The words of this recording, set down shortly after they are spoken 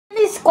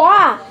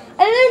squaw.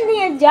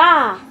 Ini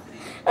dia.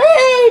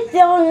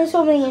 Jangan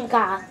suaminya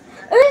kah?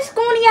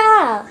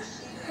 Sekolah.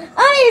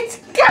 It's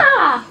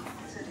kah.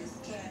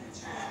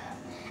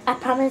 I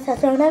promise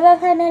that you'll never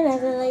find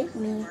another like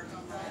me.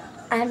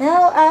 I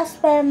know I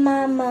spend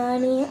my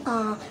money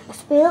on I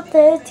spilled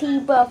the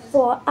tea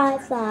before I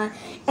fly,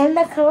 and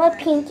the color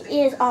pink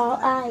is all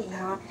I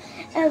want.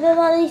 And with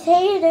all these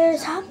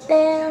haters out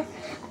there,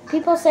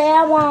 people say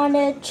I want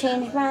to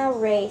change my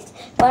race,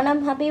 but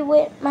I'm happy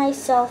with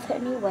myself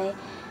anyway.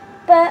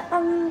 But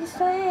I'm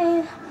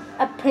saying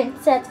a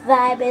princess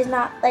vibe is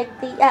not like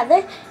the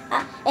other.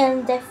 I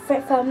am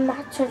different from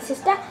my twin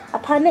sister.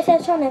 I promise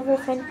that you'll never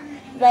find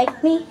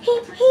like me.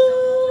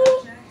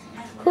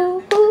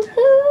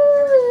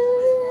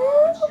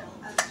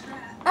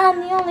 I'm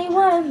the only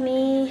one of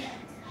me,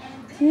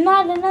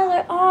 not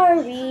another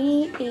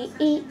R.E.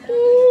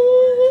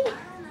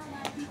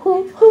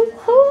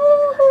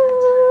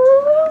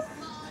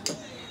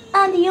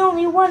 I'm the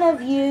only one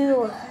of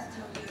you.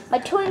 My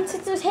twin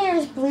sister's hair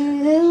is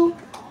blue.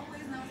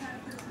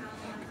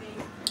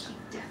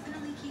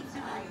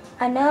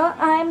 I know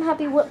I'm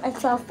happy with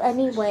myself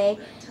anyway,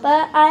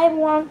 but I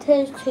want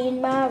to change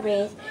my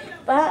race.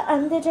 But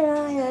I'm the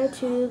denier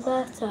to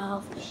the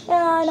self, and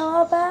I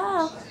know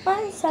about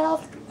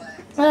myself.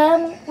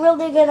 I'm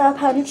really gonna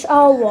punch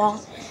a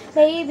wall.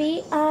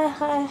 Maybe I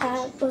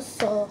have a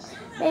soul.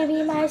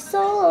 Maybe my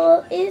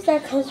soul is a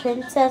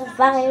princess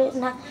vibe,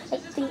 not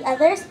like the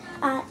others.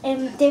 I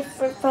am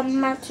different from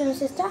my twin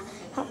sister,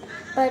 but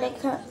when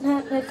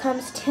it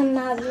comes to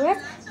my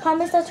viewers,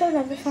 promise that you'll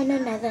never find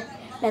another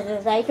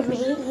like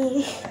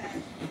me.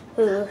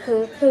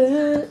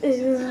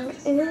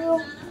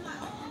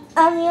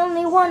 I'm the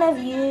only one of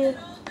you.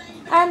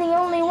 I'm the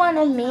only one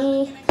of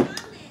me.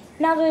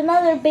 Not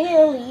another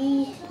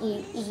Billy.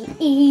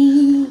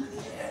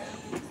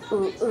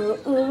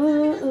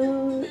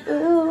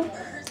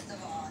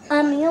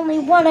 I'm the only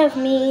one of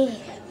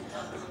me.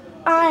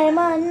 I'm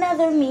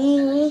another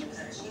me.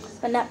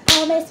 But not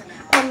promise,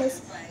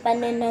 but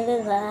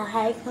another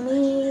like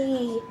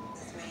me.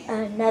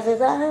 Another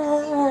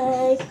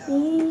like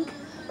me.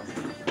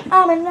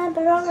 I'm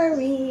another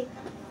Rory.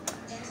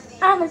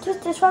 I'm a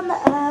twister from the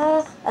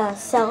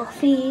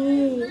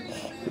selfie.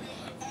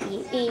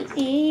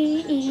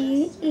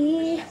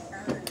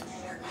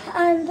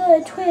 I'm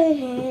the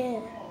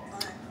twin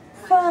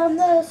from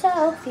the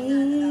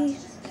selfie.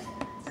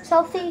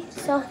 Selfie.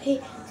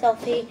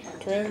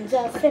 Twins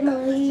of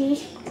family.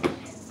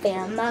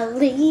 Twins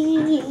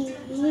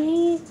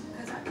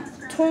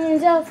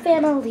of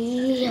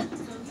family.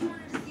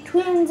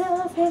 Twins of family. Twins of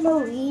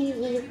family.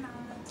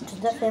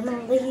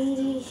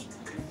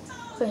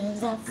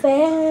 Twins of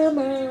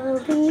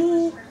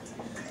family.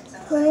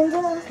 Twins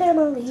of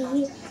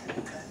family.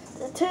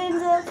 The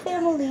twins of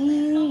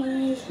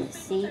family.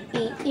 See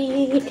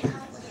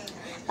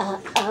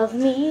of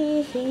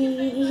me.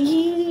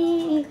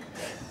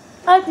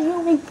 I'm the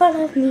only part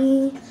of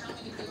me.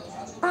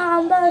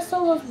 I'm the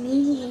soul of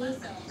me.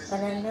 But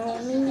I know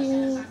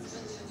me.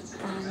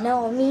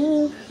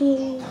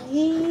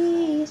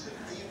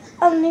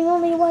 I'm the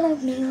only one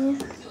of me.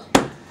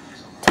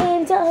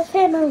 Twins of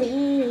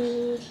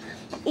family.